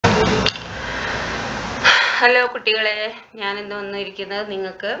Hello കുട്ടികളെ, ഞാനിന്ന് വന്നിരിക്കുന്നത്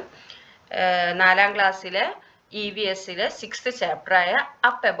നിങ്ങൾക്ക് 4ാം ക്ലാസ്സിലെ EVS 6th ചാപ്റ്ററായ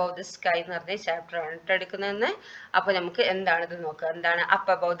up above the sky എന്ന് പറഞ്ഞ ചാപ്റ്ററാണ് എടുക്കുന്നതെന്ന്. അപ്പോൾ നമുക്ക് എന്താണിത് നോക്കാം. എന്താണ്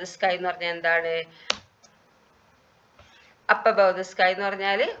അപ്പ് അബവ് ദി സ്കൈ എന്ന് പറഞ്ഞാൽ എന്താണ്? അപ്പ് അബവ് ദി സ്കൈ എന്ന്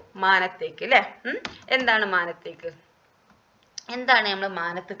പറഞ്ഞാൽ മാനത്തേക്ക് അല്ലേ. എന്താണ് മാനത്തേക്ക്? എന്താണ് നമ്മൾ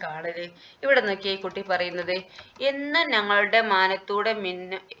മാനത്ത് കാണല്? ഇവിടെ നോക്കിയേ, കുട്ടി പറയുന്നത് എന്നും ഞങ്ങളുടെ മാനത്തൂടെ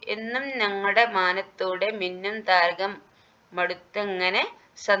മിന്നും താരകം മടുത്തങ്ങനെ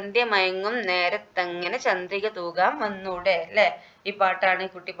സന്ധ്യ മയങ്ങും നേരത്തങ്ങനെ ചന്ദ്രിക തൂകാൻ വന്നൂടെ അല്ലെ. ഈ പാട്ടാണ് ഈ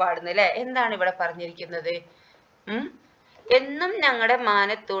കുട്ടി പാടുന്നത് അല്ലെ. എന്താണ് ഇവിടെ പറഞ്ഞിരിക്കുന്നത്? എന്നും ഞങ്ങളുടെ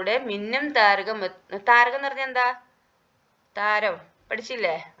മാനത്തൂടെ മിന്നും താരകം താരകം എന്ന് പറഞ്ഞാൽ എന്താ? താരം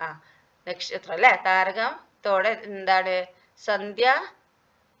പഠിച്ചില്ലേ? നക്ഷത്രം അല്ലെ. താരകത്തോടെ എന്താണ്? സന്ധ്യ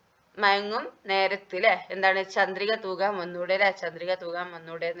മയങ്ങും നേരത്ത് അല്ലെ. എന്താണ്? ചന്ദ്രിക തൂകാൻ വന്നൂടെ അല്ലെ. ചന്ദ്രിക തൂകാൻ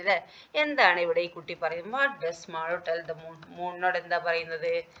വന്നൂടെ എന്നല്ലേ. എന്താണ് ഇവിടെ ഈ കുട്ടി പറയുന്നത്? What does Malu tell the moon? മൂണിനോട് എന്താ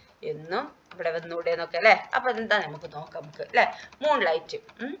പറയുന്നത്? എന്നും ഇവിടെ വന്നൂടെ എന്നൊക്കെ അല്ലെ. അപ്പൊ എന്താ നമുക്ക് നോക്കാം നമുക്ക് അല്ലെ. മൂൺലൈറ്റ്.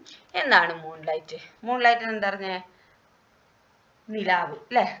 എന്താണ് മൂൺലൈറ്റ്? മൂൺലൈറ്റ് എന്താ പറഞ്ഞേ? നിലാവ്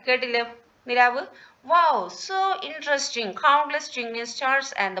അല്ലെ. കേട്ടില്ലേ? നിലാവ്. Wow, so interesting. Countless twinkling stars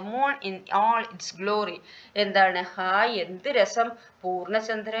and the moon in all its glory. എന്താണ്? ഹായ്, എന്ത് രസം!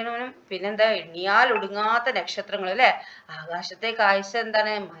 പൂർണ്ണചന്ദ്രനും പിന്നെന്താ എണ്ണിയാൽ ഒടുങ്ങാത്ത നക്ഷത്രങ്ങൾ അല്ലെ. ആകാശത്തെ കാഴ്ച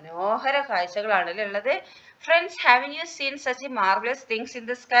എന്താണ്? മനോഹര കാഴ്ചകളാണല്ലേ ഉള്ളത്. Friends, haven't you seen such marvelous things in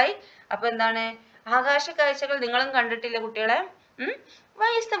the sky? അപ്പൊ എന്താണ്? ആകാശ കാഴ്ചകൾ നിങ്ങളും കണ്ടിട്ടില്ലേ കുട്ടികളെ?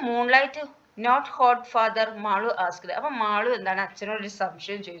 Why is the moonlight not hot, father? Malu asked. അപ്പൊ മാളു എന്താണ് അച്ഛനോട് ഒരു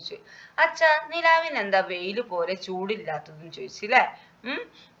സംശയം ചോദിച്ചു. അച്ഛാ, നിലാവിന് എന്താ വെയില് പോലെ ചൂടില്ലാത്തതെന്ന് ചോദിച്ചു അല്ലേ.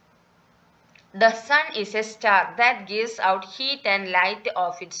 The sun is a star that gives out heat and light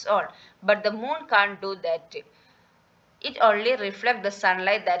of its own, but the moon can't do that. It only reflects the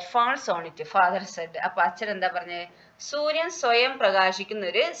sunlight that falls on it, father said. അപ്പൊ അച്ഛൻ എന്താ പറഞ്ഞേ? സൂര്യൻ സ്വയം പ്രകാശിക്കുന്ന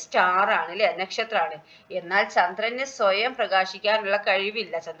ഒരു star ആണ് അല്ലെ, നക്ഷത്രമാണ്. എന്നാൽ ചന്ദ്രന് സ്വയം പ്രകാശിക്കാനുള്ള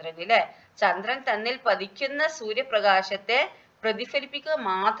കഴിവില്ല ചന്ദ്രന് അല്ലെ. ചന്ദ്രൻ തന്നിൽ പതിക്കുന്ന സൂര്യപ്രകാശത്തെ പ്രതിഫലിപ്പിക്കുക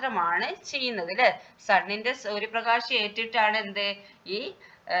മാത്രമാണ് ചെയ്യുന്നത് അല്ലെ. സണ്ണിന്റെ സൂര്യപ്രകാശം ഏറ്റിട്ടാണ് എന്ത് ഈ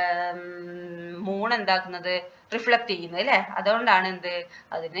മൂൺ എന്താക്കുന്നത്? റിഫ്ലക്ട് ചെയ്യുന്നത് അല്ലെ. അതുകൊണ്ടാണ് എന്ത്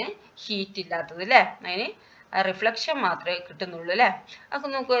അതിന് ഹീറ്റ് ഇല്ലാത്തത് അല്ലെ. അതിന് റിഫ്ലക്ഷൻ മാത്രമേ കിട്ടുന്നുള്ളൂ അല്ലെ. അപ്പൊ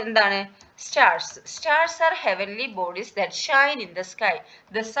നോക്കൂ, എന്താണ് stars? Stars R heavenly bodies that Shine in the sky.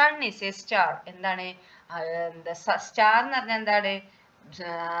 The sun is A star. എന്താണ് സ്റ്റാർ എന്ന് പറഞ്ഞാൽ? എന്താണ്?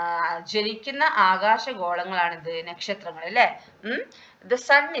 ജ്വലിക്കുന്ന ആകാശഗോളങ്ങളാണിത്, നക്ഷത്രങ്ങൾ അല്ലെ. The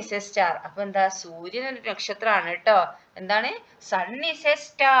sun is A star. അപ്പൊ എന്താ? സൂര്യൻ ഒരു നക്ഷത്രമാണ് കേട്ടോ. എന്താണ്? Sun is A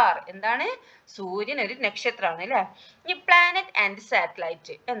star. എന്താണ്? സൂര്യൻ ഒരു നക്ഷത്രമാണ് അല്ലെ. ഈ പ്ലാനറ്റ് ആൻഡ്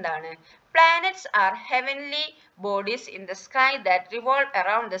സാറ്റലൈറ്റ് എന്താണ്? Planets are heavenly bodies in the sky that revolve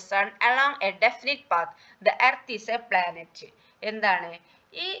around the sun along a definite path. The earth is a planet. എന്താണ്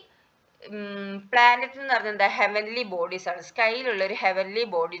ഈ പ്ലാനറ്റ് എന്ന് പറഞ്ഞാൽ? എന്താ? ഹെവൻലി ബോഡീസ് ആണ്. സ്കൈയിലുള്ള ഒരു ഹെവൻലി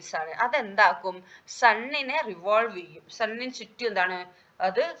ബോഡീസ് ആണ്. അതെന്താക്കും? സണ്ണിനെ റിവോൾവ് ചെയ്യും. സണ്ണിന് ചുറ്റും എന്താണ്?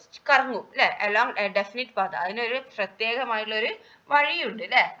 അത് കറങ്ങും അല്ലെ. Along A definite path. അതിനൊരു പ്രത്യേകമായിട്ടുള്ള ഒരു വഴിയുണ്ട്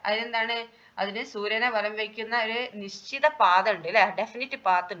അല്ലെ. അതിനെന്താണ്? അതിന് സൂര്യനെ വലം വയ്ക്കുന്ന ഒരു നിശ്ചിത പാത ഉണ്ട് അല്ലെ. ഡെഫിനിറ്റ്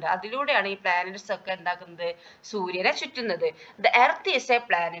പാത്ത് ഉണ്ട്. അതിലൂടെയാണ് ഈ പ്ലാനറ്റ്സ് ഒക്കെ എന്താക്കുന്നത്? സൂര്യനെ ചുറ്റുന്നത്. The earth is A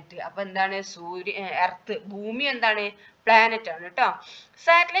planet. അപ്പൊ എന്താണ്? എർത്ത്, ഭൂമി എന്താണ്? പ്ലാനറ്റ് ആണ് കേട്ടോ.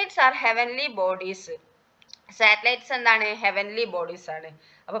 Satellites R heavenly bodies. Satellites എന്താണ്? ഹെവൻലി ബോഡീസ് ആണ്.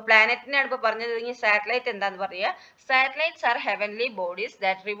 അപ്പൊ പ്ലാനറ്റിനാണ് ഇപ്പൊ പറഞ്ഞത്. സാറ്റലൈറ്റ് എന്താന്ന് പറയാ? Satellites R heavenly bodies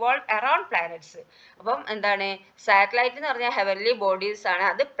that revolve around planets. അപ്പം എന്താണ്? സാറ്റലൈറ്റ് എന്ന് പറഞ്ഞാൽ ഹെവൻലി ബോഡീസ് ആണ്.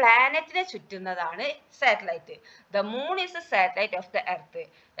 അത് പ്ലാനറ്റിനെ ചുറ്റുന്നതാണ് satellite. The moon is A satellite of the earth.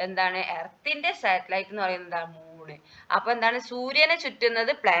 എന്താണ്? എർത്തിന്റെ സാറ്റലൈറ്റ് എന്ന് പറയുന്നത് മൂണ്. അപ്പൊ എന്താണ്? സൂര്യനെ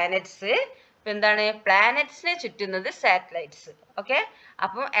ചുറ്റുന്നത് പ്ലാനറ്റ്സ്. എന്താണ്? പ്ലാനറ്റ്സിനെ ചുറ്റുന്നത് സാറ്റലൈറ്റ്സ്. ഓക്കെ.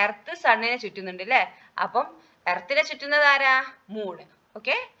 അപ്പം എർത്ത് സണ്ണിനെ ചുറ്റുന്നുണ്ട് അല്ലെ. അപ്പം എർത്തിനെ ചുറ്റുന്നത് ആരാ? മൂണ്.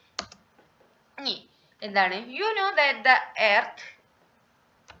 ഓക്കെ. എന്താണ്? You know that the earth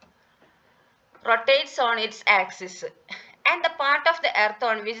rotates on its axis and the part of the earth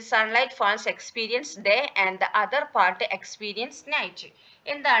on which sunlight falls experience day and the other part experience night.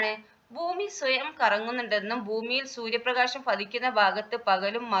 എന്താണ്? ഭൂമി സ്വയം കറങ്ങുന്നുണ്ടെന്നും ഭൂമിയിൽ സൂര്യപ്രകാശം പതിക്കുന്ന ഭാഗത്ത്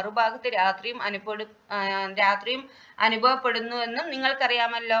പകലും മറുഭാഗത്ത് രാത്രിയും അനുഭവപ്പെടുന്നു എന്നും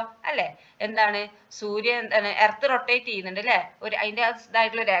നിങ്ങൾക്കറിയാമല്ലോ അല്ലെ. എന്താണ്? സൂര്യൻ എന്താണ്? എർത്ത് റൊട്ടേറ്റ് ചെയ്യുന്നുണ്ട് അല്ലെ. അതിൻ്റെ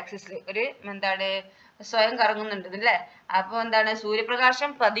ഇതായിട്ടുള്ള ഒരു ആക്സിസിൽ ഒരു എന്താണ്? സ്വയം കറങ്ങുന്നുണ്ട് അല്ലെ. അപ്പൊ എന്താണ്?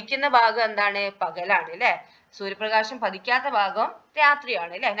 സൂര്യപ്രകാശം പതിക്കുന്ന ഭാഗം എന്താണ്? പകലാണ് അല്ലെ. സൂര്യപ്രകാശം പതിക്കാത്ത ഭാഗം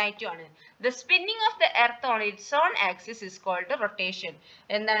രാത്രിയാണ് അല്ലെ, നൈറ്റും ആണ്. The spinning of the earth on its on axis is called rotation.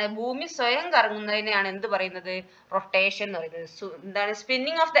 എന്താണ്? ഭൂമി സ്വയം കറങ്ങുന്നതിനെയാണ് എന്ത് പറയുന്നത്? റൊട്ടേഷൻ എന്ന് പറയുന്നത്. എന്താണ്?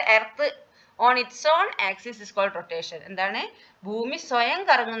 Spinning of the earth on its own axis is called rotation. എന്താണ്? ഭൂമി സ്വയം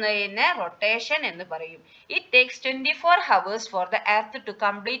കറങ്ങുന്നതിനെ റൊട്ടേഷൻ എന്ന് പറയും. It takes 24 hours for the earth to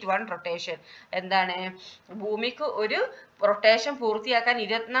complete one rotation. എന്താണ്? ഭൂമിക്ക് ഒരു റൊട്ടേഷൻ പൂർത്തിയാക്കാൻ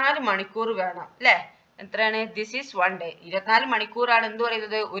 24 മണിക്കൂർ വേണം അല്ലേ? എത്രയാണ്? This is 1 day. 24 മണിക്കൂറാണ് എന്ത്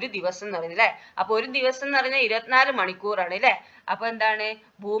പറയുന്നത്? ഒരു ദിവസം എന്ന് പറയുന്നത് അല്ലേ? അപ്പൊ ഒരു ദിവസം എന്ന് പറയുന്നത് 24 മണിക്കൂറാണ് അല്ലേ? അപ്പൊ എന്താണ്?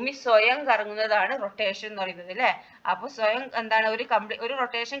 ഭൂമി സ്വയം കറങ്ങുന്നതാണ് റൊട്ടേഷൻ എന്ന് പറയുന്നത് അല്ലേ? അപ്പൊ സ്വയം എന്താണ്? ഒരു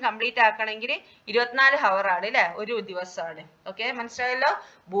റൊട്ടേഷൻ കംപ്ലീറ്റ് ആക്കണമെങ്കിൽ 24 ഹവർ ആണ് അല്ലേ? ഒരു ദിവസമാണ്. ഓക്കെ, മനസ്സിലായല്ലോ?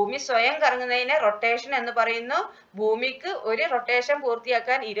 ഭൂമി സ്വയം കറങ്ങുന്നതിനെ റൊട്ടേഷൻ എന്ന് പറയുന്നു. ഭൂമിക്ക് ഒരു റൊട്ടേഷൻ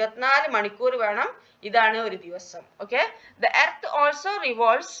പൂർത്തിയാക്കാൻ 24 മണിക്കൂർ വേണം. ഇതാണ് ഒരു ദിവസം. Okay, the earth also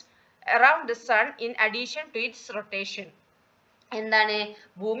revolves around the sun in addition to its rotation. എന്താണ്?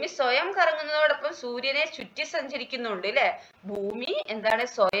 ഭൂമി സ്വയം കറങ്ങുന്നതോടൊപ്പം സൂര്യനെ ചുറ്റി സഞ്ചരിക്കുന്നുണ്ട് അല്ലെ? ഭൂമി എന്താണ്?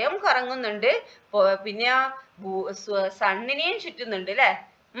 സ്വയം കറങ്ങുന്നുണ്ട്, പിന്നെ സണ്ണിനെയും ചുറ്റുന്നുണ്ട് അല്ലെ?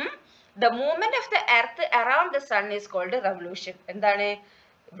 The movement of the earth around the sun is called revolution. എന്താണ്?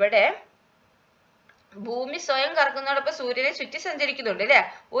 ഇവിടെ ഭൂമി സ്വയം കറങ്ങുന്നതോടൊപ്പം സൂര്യനെ ചുറ്റി സഞ്ചരിക്കുന്നുണ്ട് അല്ലെ?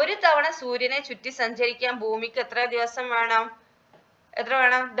 ഒരു തവണ സൂര്യനെ ചുറ്റി സഞ്ചരിക്കാൻ ഭൂമിക്ക് എത്ര ദിവസം വേണം? എത്ര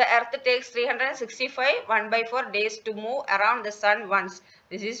വേണം? The earth takes 365 1/4 days to move around the sun once.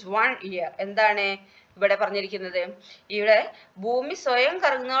 This is 1 year. എന്താണ് ഇവിടെ പറഞ്ഞിരിക്കുന്നത്? ഇവിടെ ഭൂമി സ്വയം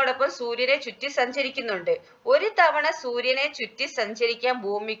കറങ്ങുന്നതോടൊപ്പം സൂര്യനെ ചുറ്റി സഞ്ചരിക്കുന്നുണ്ട്. ഒരു തവണ സൂര്യനെ ചുറ്റി സഞ്ചരിക്കാൻ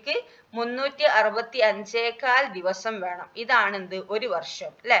ഭൂമിക്ക് 365 ദിവസം വേണം. ഇതാണ് എന്ത്? ഒരു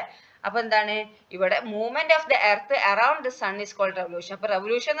വർഷം അല്ലെ? അപ്പൊ എന്താണ് ഇവിടെ? Movement of the earth around the sun is called revolution. അപ്പൊ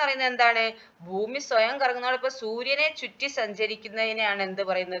റെവല്യൂഷൻ എന്ന് പറയുന്നത് എന്താണ്? ഭൂമി സ്വയം കറങ്ങുന്നതോടൊപ്പം സൂര്യനെ ചുറ്റി സഞ്ചരിക്കുന്നതിനെയാണ് എന്ത്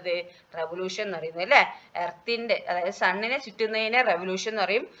പറയുന്നത്? റെവല്യൂഷൻ എന്ന് പറയുന്നത് അല്ലെ? എർത്തിന്റെ, അതായത് സണ്ണിനെ ചുറ്റുന്നതിനെ റെവല്യൂഷൻ എന്ന്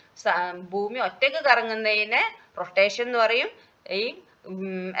പറയും. ഭൂമി ഒറ്റക്ക് കറങ്ങുന്നതിനെ റൊട്ടേഷൻ എന്ന് പറയും. ഈ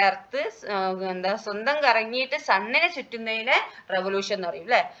എർത്ത് സ്വന്തം കറങ്ങിയിട്ട് സണ്ണിനെ ചുറ്റുന്നതിനെ റെവല്യൂഷൻ എന്ന് പറയും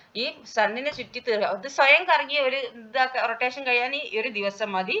അല്ലെ? ഈ സണ്ണിനെ ചുറ്റി അത് സ്വയം കറങ്ങി ഒരു റൊട്ടേഷൻ കഴിയാൻ ഒരു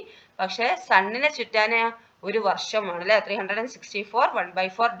ദിവസം മതി. പക്ഷെ സണ്ണിനെ ചുറ്റാൻ ഒരു വർഷമാണ് അല്ലെ? 364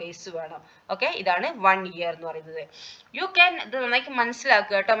 1/4 ഡേയ്സ് വേണം. ഓക്കെ, ഇതാണ് 1 year എന്ന് പറയുന്നത്. യു ക്യാൻ ഇത് നന്നായി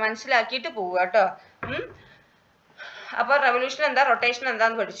മനസ്സിലാക്കുക കേട്ടോ, മനസ്സിലാക്കിയിട്ട് പോവുക കേട്ടോ. അപ്പൊ റെവല്യൂഷൻ എന്താ, റൊട്ടേഷൻ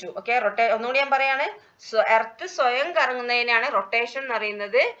എന്താന്ന് പഠിച്ചു. ഓക്കെ, ഒന്നുകൂടി ഞാൻ പറയാണ്. എർത്ത് സ്വയം കറങ്ങുന്നതിനാണ് റൊട്ടേഷൻ എന്ന്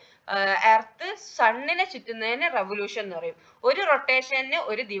പറയുന്നത്. എർത്ത് സണ്ണിനെ ചുറ്റുന്നതിന് റെവല്യൂഷൻ എന്ന് പറയും. ഒരു റൊട്ടേഷന്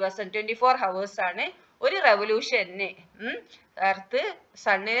ഒരു ദിവസം 24 hours ആണ്. ഒരു റെവല്യൂഷന് എർത്ത്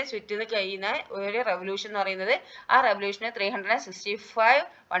സണ്ണിനെ ചുറ്റുന്ന കഴിയുന്ന ഒരു റെവല്യൂഷൻ എന്ന് പറയുന്നത്, ആ റെവല്യൂഷന് 365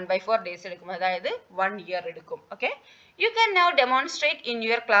 1/4 ഡേയ്സ് എടുക്കും, അതായത് 1 year എടുക്കും. Okay, you can now demonstrate in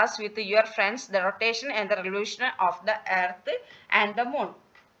your class with your friends the rotation and the revolution of the earth and the moon.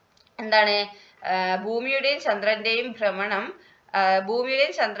 എന്താണ്? ഭൂമിയുടെയും ചന്ദ്രന്റെയും ഭ്രമണം,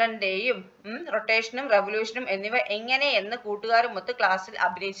 ഭൂമിയുടെയും ചന്ദ്രന്റെയും റൊട്ടേഷനും റെവല്യൂഷനും എന്നിവ എങ്ങനെയെന്ന് കൂട്ടുകാരുമൊത്ത് ക്ലാസ്സിൽ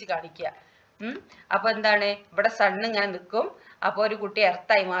അഭിനയിച്ച് കാണിക്കുക. അപ്പൊ എന്താണ്? ഇവിടെ സണ്ണ് ഇങ്ങനെ നിൽക്കും. അപ്പൊ ഒരു കുട്ടി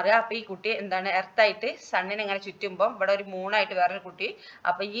എർത്തായി മാറുക. അപ്പൊ ഈ കുട്ടി എന്താണ്? എർത്തായിട്ട് സണ്ണിനെ ഇങ്ങനെ ചുറ്റുമ്പോൾ ഇവിടെ ഒരു മൂണായിട്ട് വേറൊരു കുട്ടി.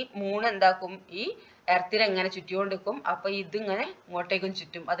 അപ്പൊ ഈ മൂണ് എന്താക്കും? ഈ എർത്തിനെ ഇങ്ങനെ ചുറ്റിക്കൊണ്ടിരിക്കും. അപ്പൊ ഇതിങ്ങനെ ഇങ്ങോട്ടേക്കും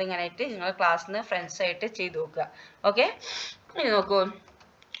ചുറ്റും. അതിങ്ങനെ ആയിട്ട് നിങ്ങൾ ക്ലാസ്സിന് ഫ്രണ്ട്സ് ആയിട്ട് ചെയ്ത് നോക്കുക. ഓക്കെ, ഇനി നോക്കൂ.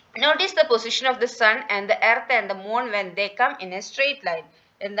 Notice the position of the sun and the earth and the moon when they come in A straight line.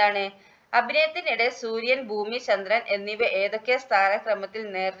 എന്താണ്? അഭിനയത്തിനിടെ സൂര്യൻ, ഭൂമി, ചന്ദ്രൻ എന്നിവ ഏതൊക്കെ സ്ഥാനക്രമത്തിൽ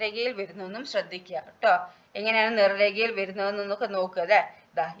നേർരേഖയിൽ വരുന്നെന്നും ശ്രദ്ധിക്കുക കേട്ടോ. എങ്ങനെയാണ് നേർരേഖയിൽ വരുന്നതെന്നൊക്കെ നോക്കുക അല്ലെ?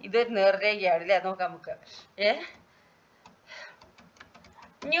 ഇതാ ഇത് നേർരേഖയാണ് അല്ലെ? നോക്കാം നമുക്ക്.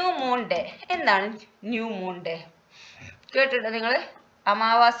 New moon day. എന്താണ് ന്യൂ മൂൺ ഡേ? കേട്ടിട്ടുണ്ടോ നിങ്ങൾ?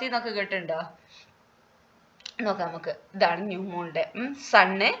 അമാവാസി എന്നൊക്കെ കേട്ടിട്ടുണ്ടോ? നോക്കാം നമുക്ക്. ഇതാണ് new moon day.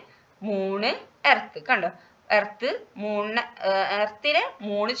 Sun, Moon, earth. കണ്ടോ? എർത്ത് എർത്തിനെ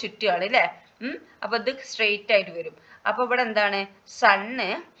മൂണ് ചുറ്റുകയാണ് അല്ലെ? അപ്പൊ ഇത് സ്ട്രെയിറ്റ് ആയിട്ട് വരും. അപ്പൊ ഇവിടെ എന്താണ്? സണ്ണ്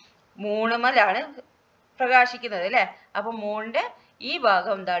മൂണുമലാണ് പ്രകാശിക്കുന്നത് അല്ലെ? അപ്പൊ മൂണിന്റെ ഈ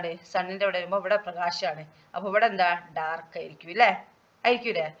ഭാഗം എന്താണ്? സണ്ണിന്റെ ഇവിടെ വരുമ്പോ ഇവിടെ പ്രകാശമാണ്. അപ്പൊ ഇവിടെ എന്താ? ഡാർക്ക് ആയിരിക്കും അല്ലെ?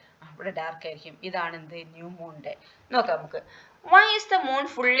 ആയിരിക്കൂലേ? ഇവിടെ ഡാർക്ക് ആയിരിക്കും. ഇതാണ് എന്ത്? New moon day. നോക്കാം നമുക്ക്. Why is the moon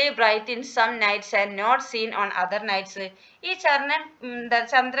fully bright in some nights and not seen on other nights? ഈ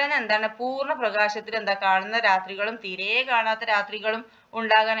ചന്ദ്രൻ എന്താണ്? പൂർണ്ണ പ്രകാശത്തിൽ എന്താ കാണുന്ന രാത്രികളും തീരെ കാണാത്ത രാത്രികളും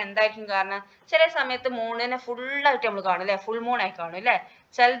ഉണ്ടാകാൻ എന്തായിരിക്കും കാരണം? ചില സമയത്ത് മൂണിനെ ഫുള്ളായിട്ട് നമ്മൾ കാണും അല്ലെ? ഫുൾ മൂൺ ആയി കാണും അല്ലെ?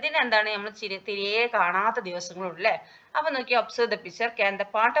 ചിലതിന് എന്താണ്? നമ്മൾ തീരെ കാണാത്ത ദിവസങ്ങളും അല്ലേ? അപ്പൊ നോക്കി, observe the picture. Can the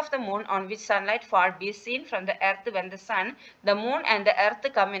part of the moon on which sunlight fall be seen from the earth when the sun, the moon and the earth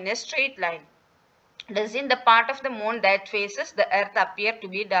come in a straight line? Does in the part of the moon that faces the earth appear to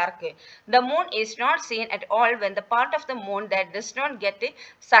be dark. The moon is not seen at all when the part of the moon that does not get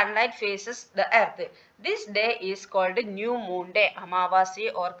sunlight faces the earth. This day is called new moon day, അമാവാസി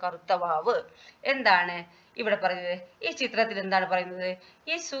or കറുത്തവാവ്. എന്താണ് ഇവിടെ പറയുന്നത്? ഈ ചിത്രത്തിൽ എന്താണ് പറയുന്നത്?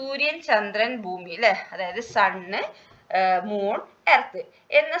 ഈ സൂര്യൻ, ചന്ദ്രൻ, ഭൂമി അല്ലെ, അതായത് സണ്ണ്, മൂൺ, എർത്ത്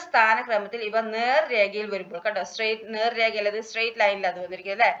എന്ന സ്ഥാനക്രമത്തിൽ ഇവ നേർരേഖയിൽ വരുമ്പോൾ, കണ്ടോ, നേർരേഖയിൽ, അത് സ്ട്രെയിറ്റ് ലൈനിൽ അത്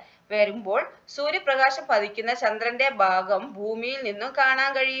വന്നിരിക്കും അല്ലെ, വരുമ്പോൾ സൂര്യപ്രകാശം പതിക്കുന്ന ചന്ദ്രന്റെ ഭാഗം ഭൂമിയിൽ നിന്നും കാണാൻ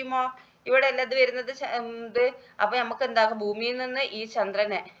കഴിയുമോ? ഇവിടെ അല്ല ഇത് വരുന്നത് ഇത്. അപ്പൊ നമുക്ക് എന്താകും, ഭൂമിയിൽ നിന്ന് ഈ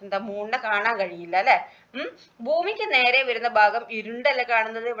ചന്ദ്രനെ മൂണിനെ കാണാൻ കഴിയില്ല അല്ലെ. ഭൂമിക്ക് നേരെ വരുന്ന ഭാഗം ഇരുണ്ടല്ലേ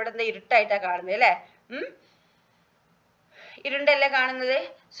കാണുന്നത്, ഇവിടെ എന്താ ഇരുട്ടായിട്ടാ കാണുന്നത് അല്ലെ. ഇരുണ്ടല്ലേ കാണുന്നത്.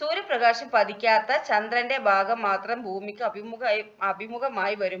 സൂര്യപ്രകാശം പതിക്കാത്ത ചന്ദ്രന്റെ ഭാഗം മാത്രം ഭൂമിക്ക്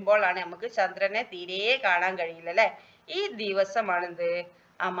അഭിമുഖമായി വരുമ്പോഴാണ് നമുക്ക് ചന്ദ്രനെ തീരെ കാണാൻ കഴിയില്ല അല്ലെ. ഈ ദിവസമാണെന്ത്,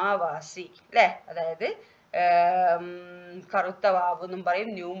 അമാവാസി അല്ലെ, അതായത് കറുത്തവാവ് എന്നും പറയും,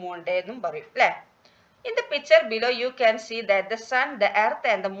 ന്യൂ മൂൺ ഡേ എന്നും പറയും അല്ലെ. In the picture below you can see that the sun, the earth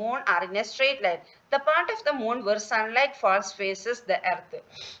and the moon are in a straight line. The part of the moon where sunlight falls faces the earth.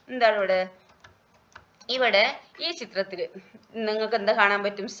 എന്താണ് ഇവിടെ? ഇവിടെ ഈ ചിത്രത്തിൽ നിങ്ങൾക്ക് എന്താ കാണാൻ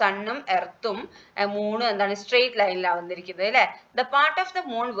പറ്റും? സണ്ണും എർത്തും മൂണും എന്താണ് സ്ട്രെയിറ്റ് ലൈനിലാണ് വന്നിരിക്കുന്നത് അല്ലെ. The part of the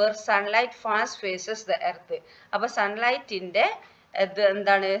moon where sunlight false faces the earth. അപ്പൊ സൺലൈറ്റിന്റെ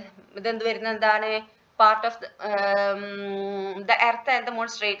എന്താണ്, ഇതെന്ത് വരുന്നത്, എന്താണ്, part of the earth and the moon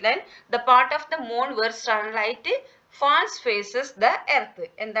straight line. The part of the moon where sunlight falls faces the earth.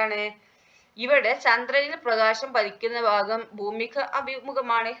 എന്താണ് ഇവിടെ? ചന്ദ്രനിൽ പ്രകാശം പതിക്കുന്ന ഭാഗം ഭൂമിക്ക്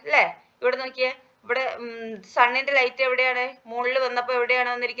അഭിമുഖമാണ് അല്ലെ. ഇവിടെ നോക്കിയേ, ഇവിടെ സണ്ണിന്റെ ലൈറ്റ് എവിടെയാണ്? മുകളിൽ വന്നപ്പോ എവിടെയാണ്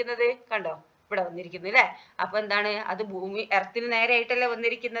വന്നിരിക്കുന്നത്? കണ്ടോ, ഇവിടെ വന്നിരിക്കുന്നത് അല്ലെ. അപ്പൊ എന്താണ്, അത് ഭൂമി എർത്തിന് നേരെ ആയിട്ടല്ലേ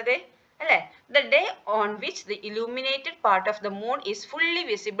വന്നിരിക്കുന്നത് അല്ലെ. The day on which the illuminated part of the moon is fully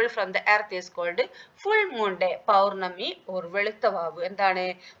visible from the earth is called full moon day, Pournami or വെളുത്തവാവ്. എന്താണ്?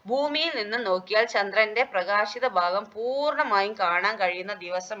 ഭൂമിയിൽ നിന്ന് നോക്കിയാൽ ചന്ദ്രന്റെ പ്രകാശിത ഭാഗം പൂർണ്ണമായും കാണാൻ കഴിയുന്ന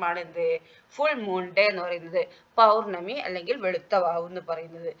ദിവസമാണ് എന്ത്, ഫുൾ മൂൺ ഡേ എന്ന് പറയുന്നത്, പൗർണമി അല്ലെങ്കിൽ വെളുത്തവാവ് എന്ന്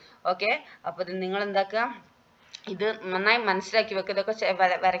പറയുന്നത്. ഓക്കെ, അപ്പൊ നിങ്ങൾ എന്താക്കുക, ഇത് നന്നായി മനസ്സിലാക്കി വെക്കുക. ഇതൊക്കെ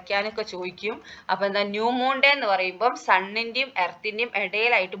വരയ്ക്കാനൊക്കെ ചോദിക്കും. അപ്പൊ എന്താ, ന്യൂ മൂൺ ഡേ എന്ന് പറയുമ്പോൾ സണ്ണിന്റെയും എർത്തിന്റെയും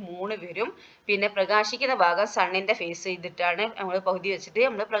ഇടയിലായിട്ട് മൂണ് വരും. പിന്നെ പ്രകാശിക്കുന്ന ഭാഗം സണ്ണിന്റെ ഫേസ് ചെയ്തിട്ടാണ് നമ്മൾ പകുതി വെച്ചിട്ട്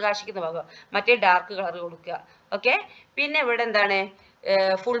നമ്മൾ പ്രകാശിക്കുന്ന ഭാഗം മറ്റേ ഡാർക്ക് കളർ കൊടുക്കുക. ഓക്കെ, പിന്നെ ഇവിടെ എന്താണ്,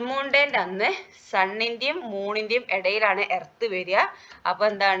 ഫുൾ മൂൺ ഡേന്റെ അന്ന് സണ്ണിന്റെയും മൂണിന്റെയും ഇടയിലാണ് എർത്ത് വരിക. അപ്പൊ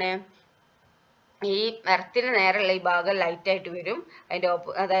എന്താണ്, ഈ എർത്തിന് നേരെയുള്ള ഈ ഭാഗം ലൈറ്റ് ആയിട്ട് വരും. അതിന്റെ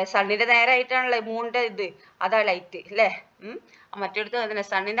അതായത് സണ്ണിന്റെ നേരെ ആയിട്ടാണല്ലോ മൂണിന്റെ ഇത്, അതാ ലൈറ്റ് അല്ലേ. മറ്റേടത്ത് തന്നെ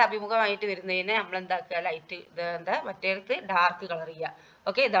സണ്ണിന്റെ അഭിമുഖമായിട്ട് വരുന്നതിനെ നമ്മൾ എന്താക്കുക, ലൈറ്റ് എന്താ മറ്റേടത്ത് ഡാർക്ക് കളർ ചെയ്യുക.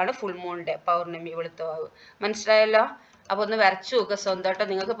 ഓക്കെ, ഇതാണ് ഫുൾ മൂൺ ഡേ, പൗർണമി വെളുത്തവാവ്. മനസ്സിലായല്ലോ? അപ്പൊ ഒന്ന് വരച്ചു നോക്കുക സ്വന്തമായിട്ട്.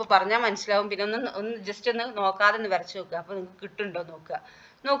 നിങ്ങൾക്ക് ഇപ്പൊ പറഞ്ഞാൽ മനസ്സിലാവും. പിന്നെ ഒന്ന് ജസ്റ്റ് ഒന്ന് നോക്കാതെ ഒന്ന് വരച്ചു നോക്കുക. അപ്പൊ നിങ്ങൾക്ക് കിട്ടുന്നുണ്ടോ നോക്കുക.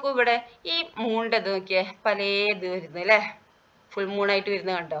 നോക്കൂ, ഇവിടെ ഈ മൂണിന്റെ ഇത് നോക്കിയേ, പല ഇത് വരുന്നത് അല്ലെ, ഫുൾ മൂണായിട്ട്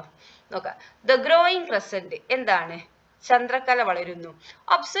വരുന്നത് കണ്ടോ. നോക്കാം, ദ ഗ്രോയിങ് ക്രസന്റ് എന്താണ്, ചന്ദ്രക്കല വളരുന്നു.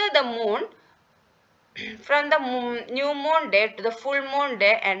 Observe the moon from the new moon day to the full moon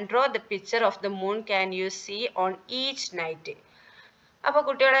day and draw the picture of the moon can you see on each night. അപ്പൊ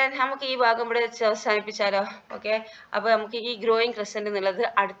കുട്ടികളെ, നമുക്ക് ഈ ഭാഗം ഇവിടെ വെച്ച് അവസാനിപ്പിച്ചാലോ? ഓക്കെ, അപ്പൊ നമുക്ക് ഈ ഗ്രോയിങ് ക്രസന്റ് എന്നുള്ളത്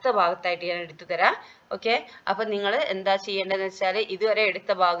അടുത്ത ഭാഗത്തായിട്ട് ഞാൻ എടുത്തു തരാം. ഓക്കെ, അപ്പൊ നിങ്ങൾ എന്താ ചെയ്യേണ്ടതെന്ന് വെച്ചാൽ ഇതുവരെ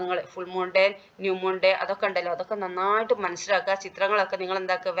എടുത്ത ഭാഗങ്ങൾ, full moon day, new moon day, അതൊക്കെ ഉണ്ടല്ലോ, അതൊക്കെ നന്നായിട്ട് മനസ്സിലാക്കുക. ചിത്രങ്ങളൊക്കെ നിങ്ങൾ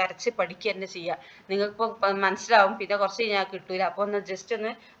എന്താക്കുക, വരച്ച് പഠിക്കുക തന്നെ ചെയ്യുക. നിങ്ങൾക്കിപ്പോൾ മനസ്സിലാവും, പിന്നെ കുറച്ച് കഴിഞ്ഞാൽ കിട്ടൂല. അപ്പൊ ഒന്ന് ജസ്റ്റ്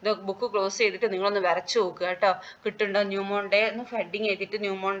ഒന്ന് ഇത് ബുക്ക് ക്ലോസ് ചെയ്തിട്ട് നിങ്ങളൊന്ന് വരച്ചു നോക്കുക കേട്ടോ. കിട്ടുന്നുണ്ടോ? ന്യൂ മൂൺ ഡേ എന്ന് ഹെഡിങ് ചെയ്തിട്ട്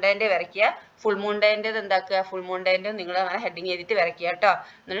ന്യൂ മൂൺ ഡേന്റെ വരയ്ക്കുക. ഫുൾ മൂൺ ഡേന്റെ എന്താക്കുക, ഫുൾ മൂൺ ഡേന്റെ നിങ്ങൾ അങ്ങനെ ഹെഡിങ് ചെയ്തിട്ട് വരയ്ക്കുക കേട്ടോ.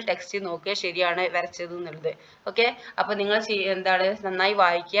 എന്നിട്ട് ടെക്സ്റ്റ് നോക്കുക ശരിയാണ് വരച്ചത് എന്നുള്ളത്. ഓക്കെ, അപ്പൊ നിങ്ങൾ എന്താണ്, നന്നായി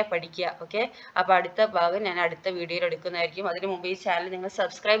വായിക്കുക, പഠിക്കുക. ഓക്കെ, അപ്പൊ അടുത്ത ഭാഗം ഞാൻ അടുത്ത വീഡിയോയിൽ എടുക്കുന്നതായിരിക്കും. അതിനു മുമ്പ് ഈ ചാനൽ നിങ്ങൾ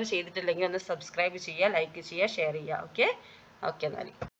സബ്സ്ക്രൈബ് ചെയ്തിട്ടില്ലെങ്കിൽ ഒന്ന് സബ്സ്ക്രൈബ് ചെയ്യുക, ലൈക്ക് ചെയ്യുക, ഷെയർ ചെയ്യുക. ഓക്കെ, എന്നാൽ